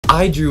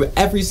I drew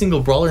every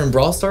single brawler in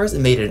Brawl Stars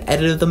and made an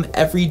edit of them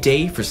every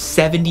day for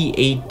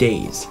 78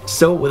 days.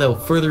 So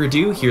without further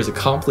ado, here's a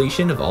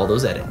compilation of all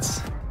those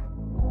edits.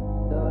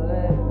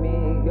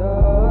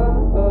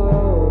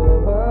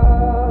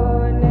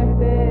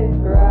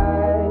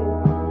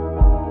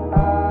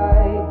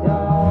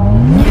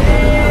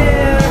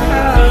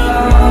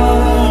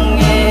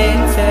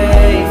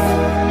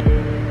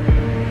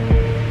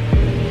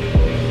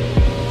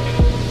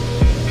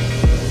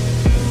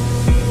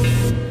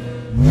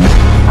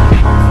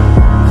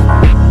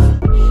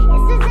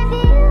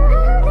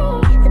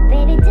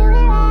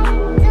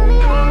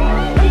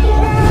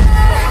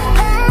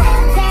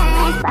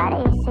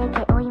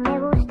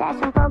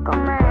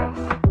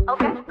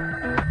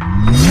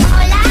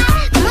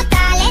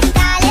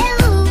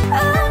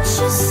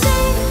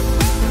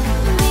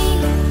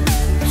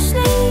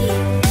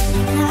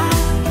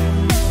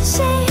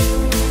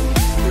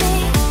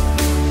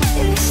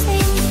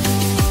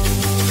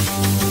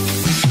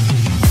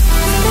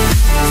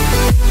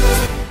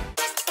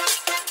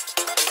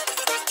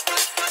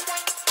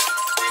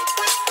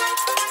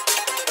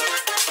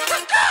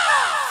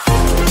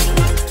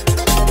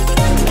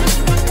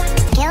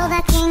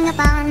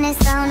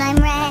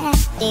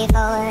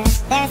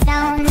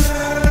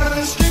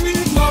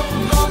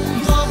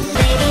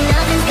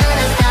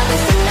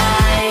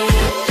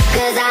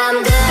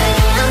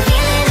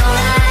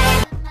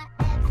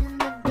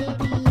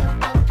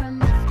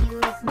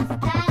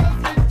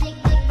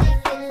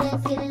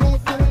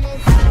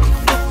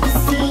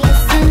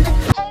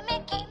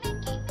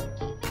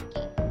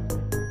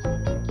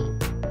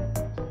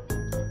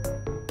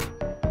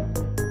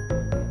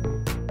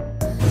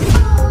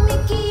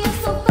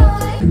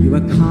 You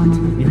were caught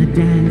in a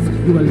dance,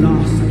 you were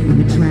lost in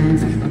the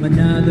trance of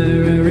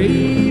another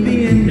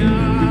Arabian night.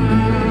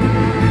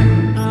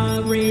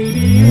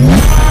 Arabian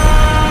night.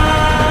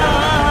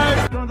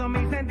 Todos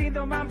mis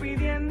sentidos van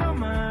pidiendo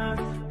más.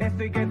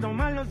 Esto hay que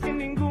tomarlo sin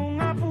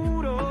ningún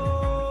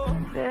apuro.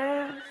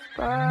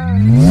 Despacito.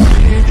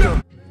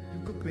 You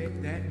could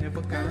bet that,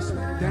 never gotta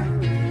sweat that.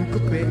 You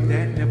could bet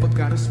that, never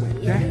gotta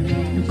sweat that.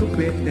 You could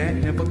bet that,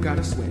 never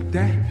gotta sweat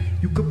that.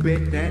 You could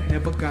bet that,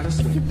 never gotta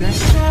sweat that.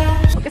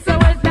 Porque esa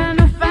vuelta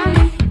no es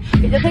fácil,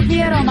 que yo te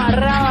quiero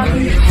amarrar.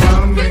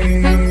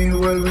 Mami,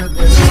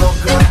 vuélvete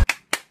loca.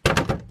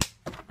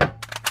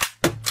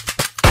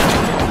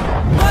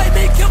 Might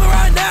be killer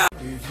right now.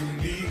 If you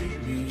need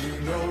me, you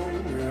know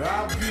where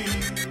I'll be.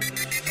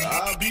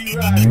 I'll be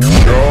right here.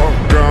 You're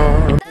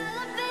gone.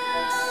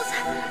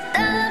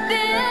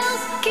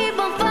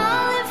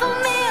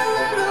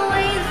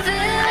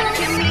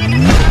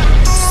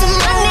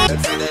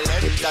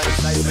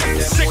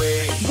 Sick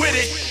with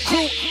it,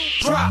 group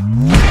drop.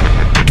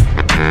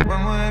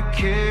 When we're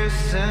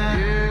kissing,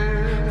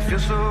 it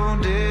feels so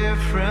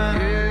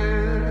different.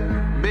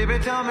 Baby,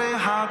 tell me,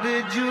 how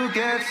did you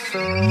get so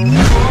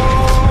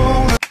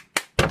cold?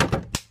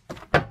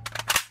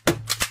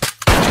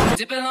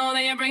 Dip it low,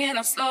 then you bring it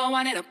up slow.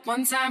 Wind it up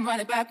one time, run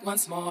it back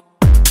once more.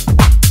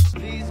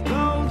 These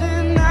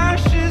golden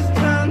ashes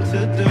turn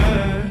to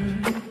dirt.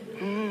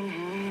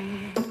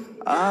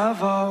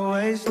 I've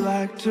always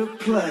liked to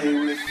play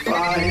with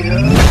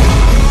fire.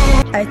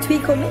 I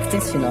tweak or mix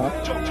this, you know.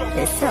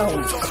 It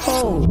sounds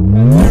cold.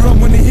 You run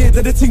when they hear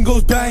that the thing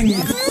goes bang.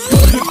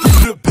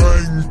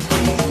 Bang.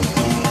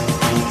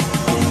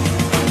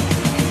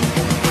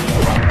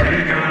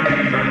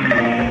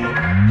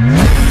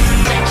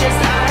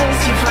 Just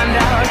eyes, you find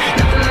out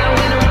nothing that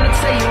we don't wanna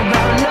tell you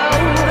about, no,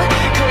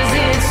 'cause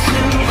it's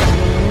true.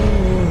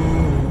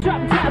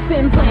 Drop top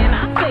and playing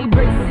our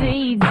favorite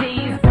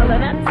CDs,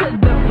 pulling up to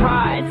the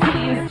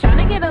parties, trying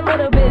to get a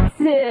little bit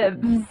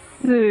tipsy.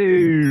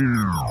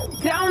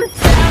 Down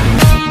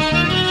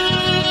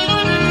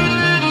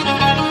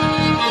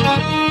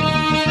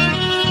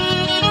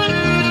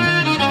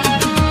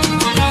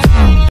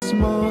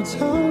Small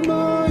town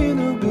boy in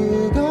a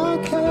big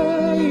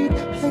arcade.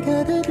 I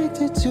got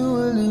addicted to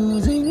a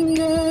losing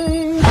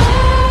game.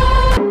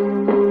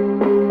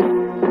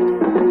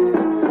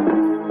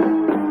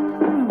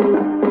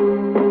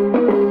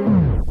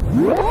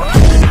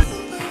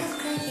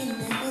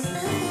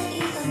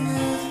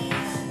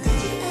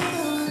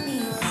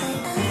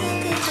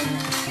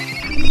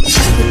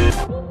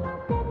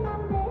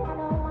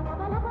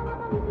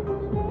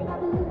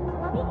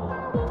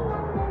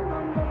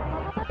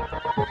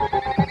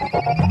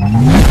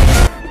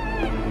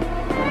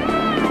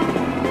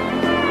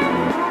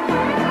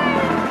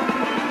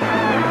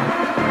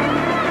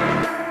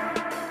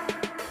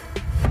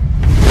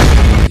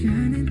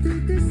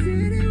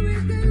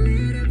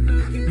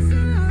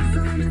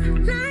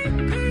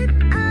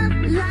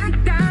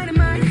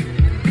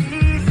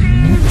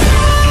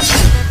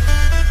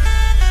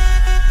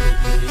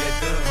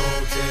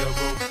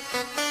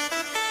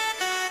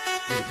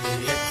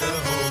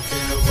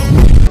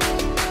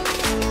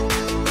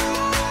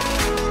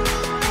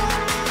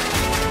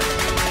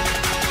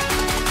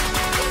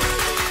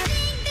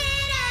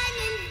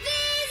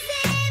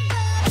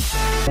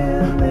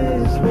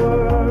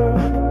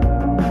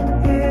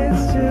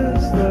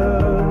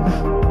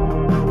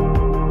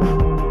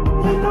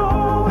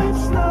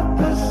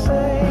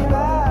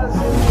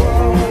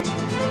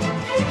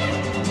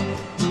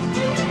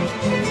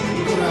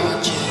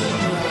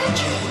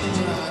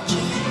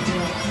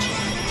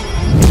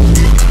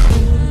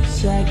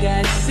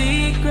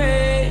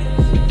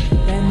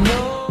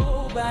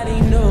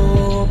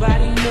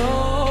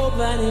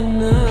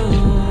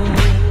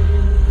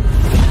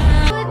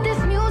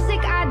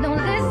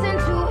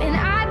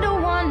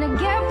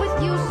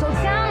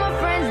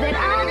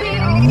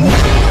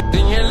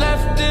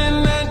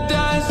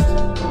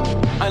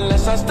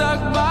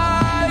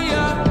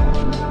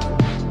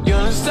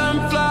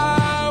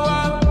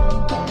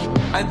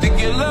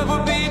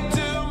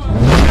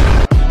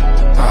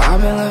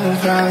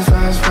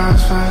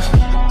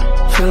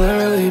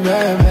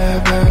 bad,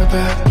 bad, bad,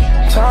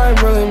 bad. Time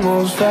really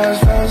moves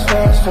fast, fast,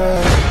 fast,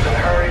 fast.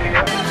 Hurry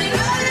up.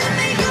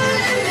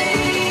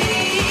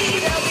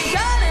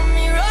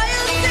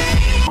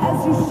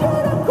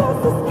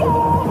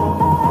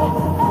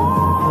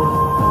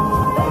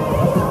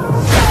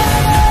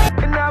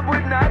 And I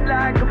would not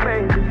like a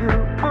baby who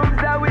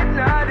moves out with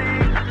naughty.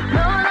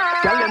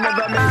 Girl, you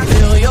never make me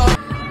feel your.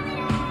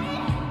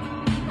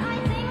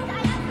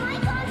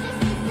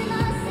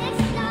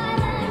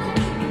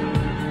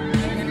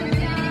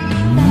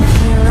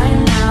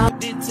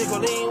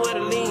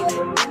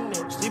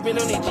 Sleeping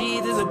on these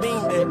G's is a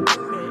beanbag.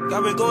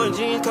 Got me going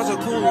jeans cause I'm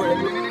cool right.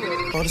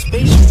 On the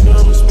spaceship, you know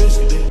I'm a space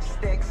cadet.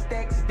 Stick,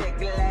 stick, stick,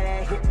 let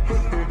it hit.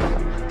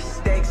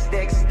 Stick,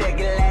 stick, stick, let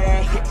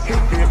it hit.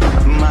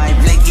 My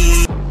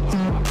blicky.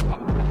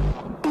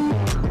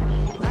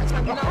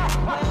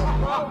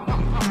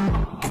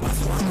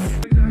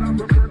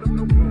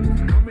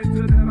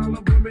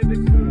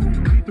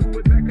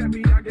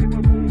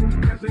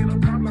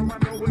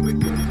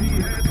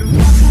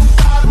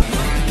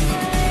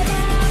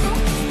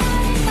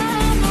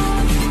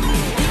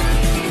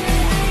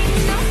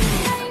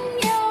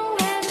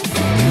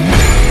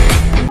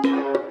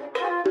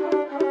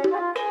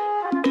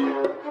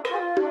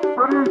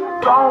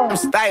 I'm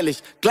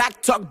stylish,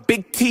 Glock talk,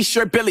 big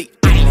t-shirt, Billy.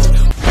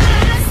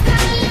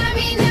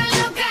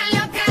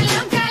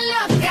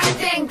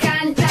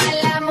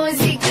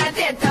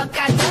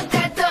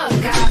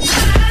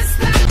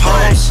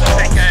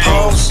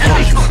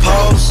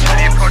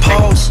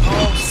 Pose,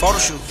 photo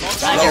shoot.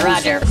 Roger,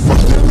 Roger.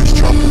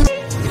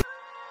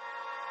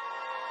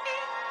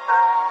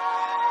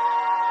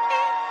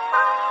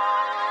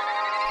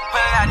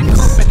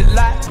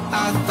 I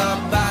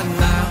thought by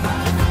now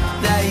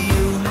that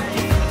you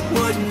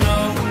would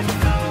know,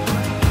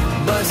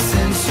 but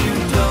since you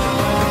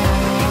don't,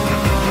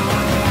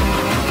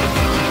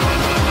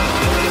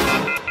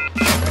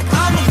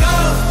 I'm a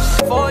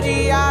ghost. 4G,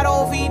 I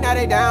don't feed, now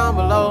they down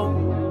below.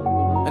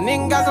 A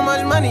nigga got so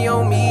much money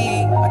on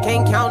me, I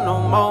can't count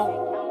no more.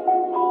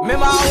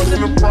 Remember I was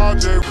in the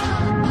project.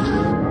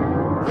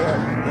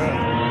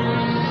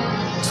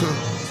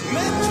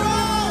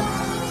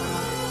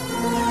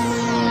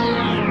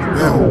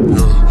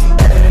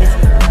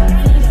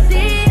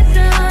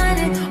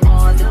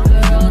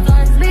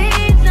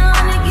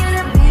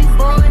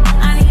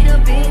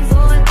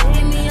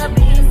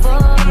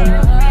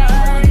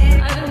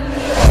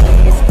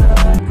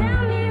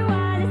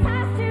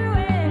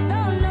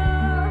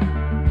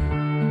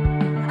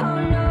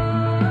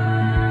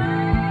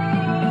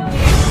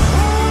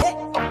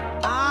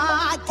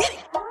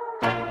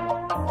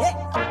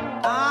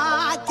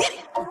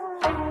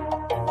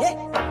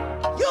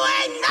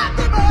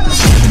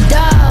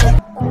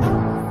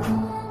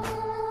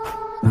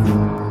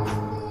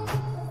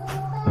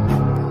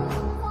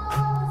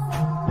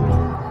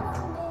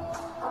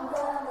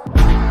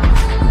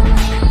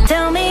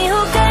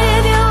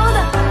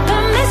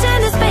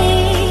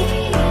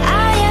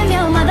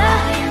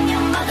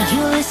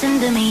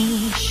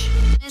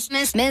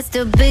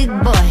 Mr. Big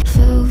Boy.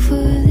 Fell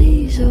for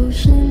these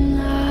ocean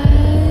lights.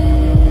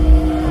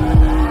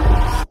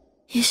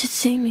 You should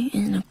see me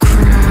in a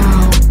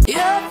crowd.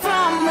 You're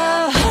from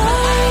the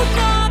heart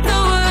of the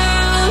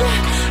world,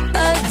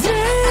 a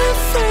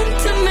different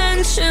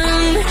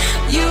dimension.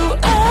 You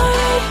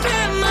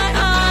open my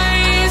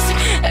eyes,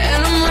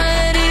 and I'm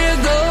ready to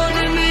go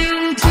to me.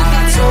 I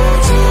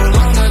told you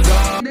long ago.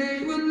 They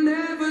will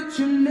never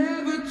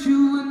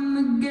chew in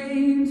the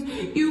games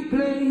you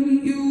play.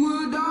 You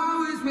would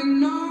always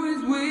win,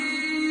 always win.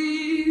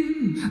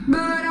 But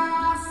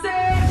I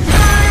said,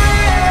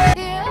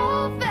 it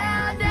all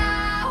fell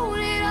down,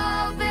 it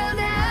all fell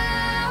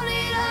down,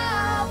 it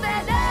all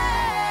fell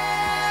down.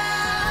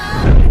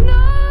 And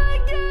I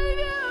gave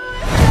you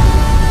a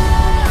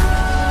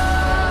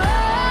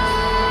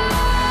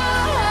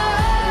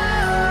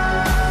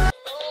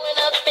growing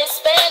up in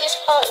Spanish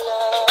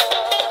Harlem.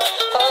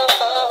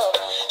 Oh,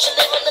 she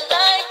live on the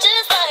life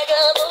just like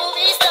a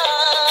movie star.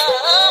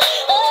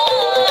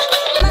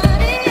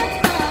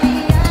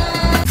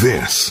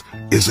 This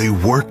is a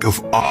work of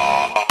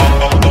art.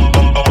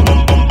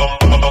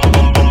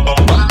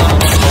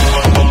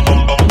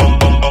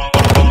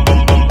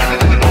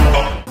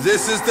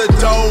 This is the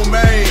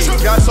domain,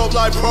 got soap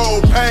like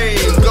propane,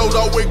 glowed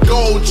up with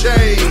gold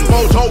chains,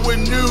 photo with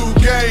new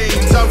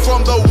gains. I'm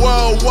from the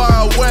world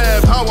wide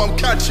web, how I'm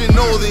catching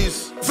all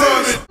these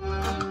vermin.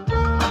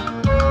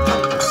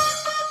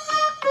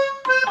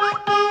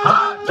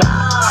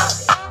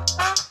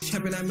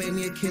 Trapping, I made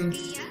me a killing.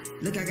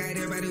 Look, I got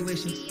everybody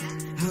wishing.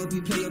 I hope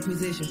you play your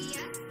position.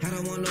 I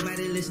don't want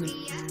nobody listening.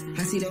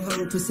 I see the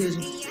whole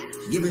precision.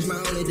 Give is my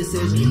only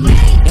decision.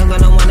 Young gun,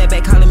 don't want that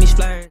back calling me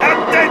splurge.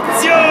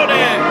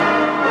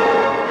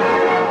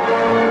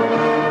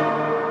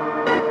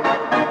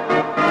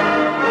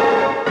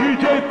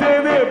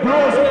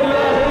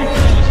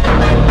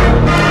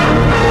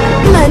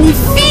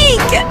 Magnifique!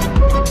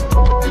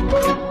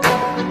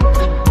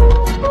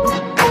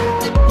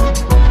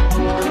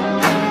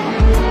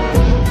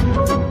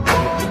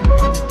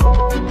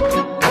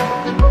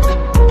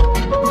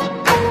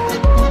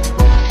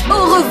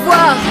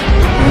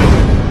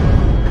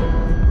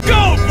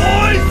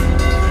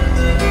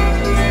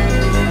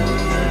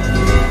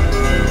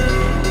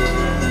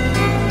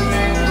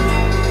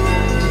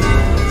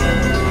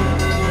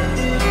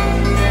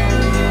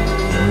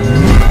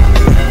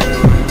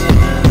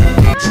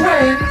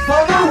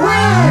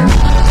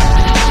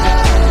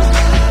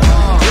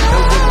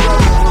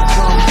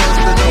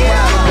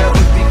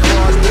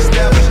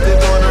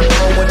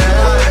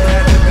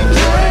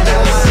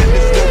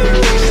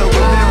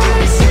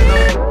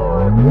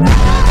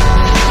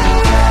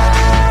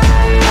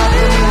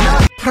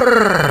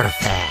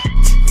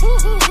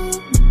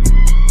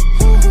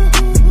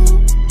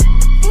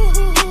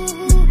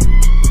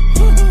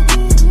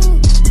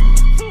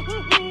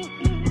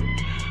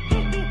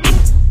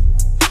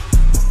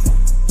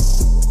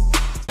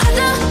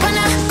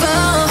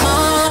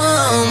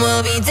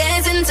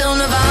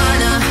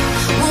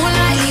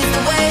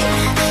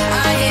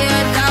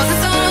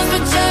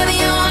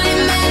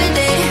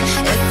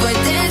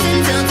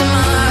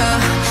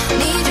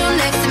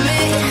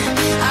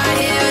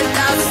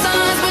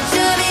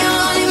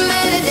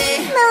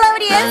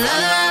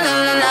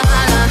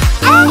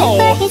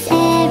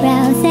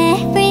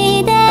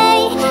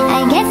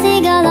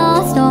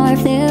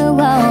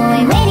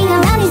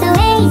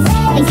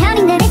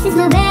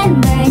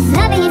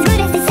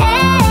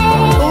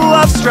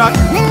 truck.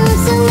 Now I'm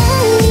so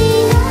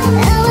lonely.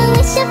 How I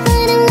wish I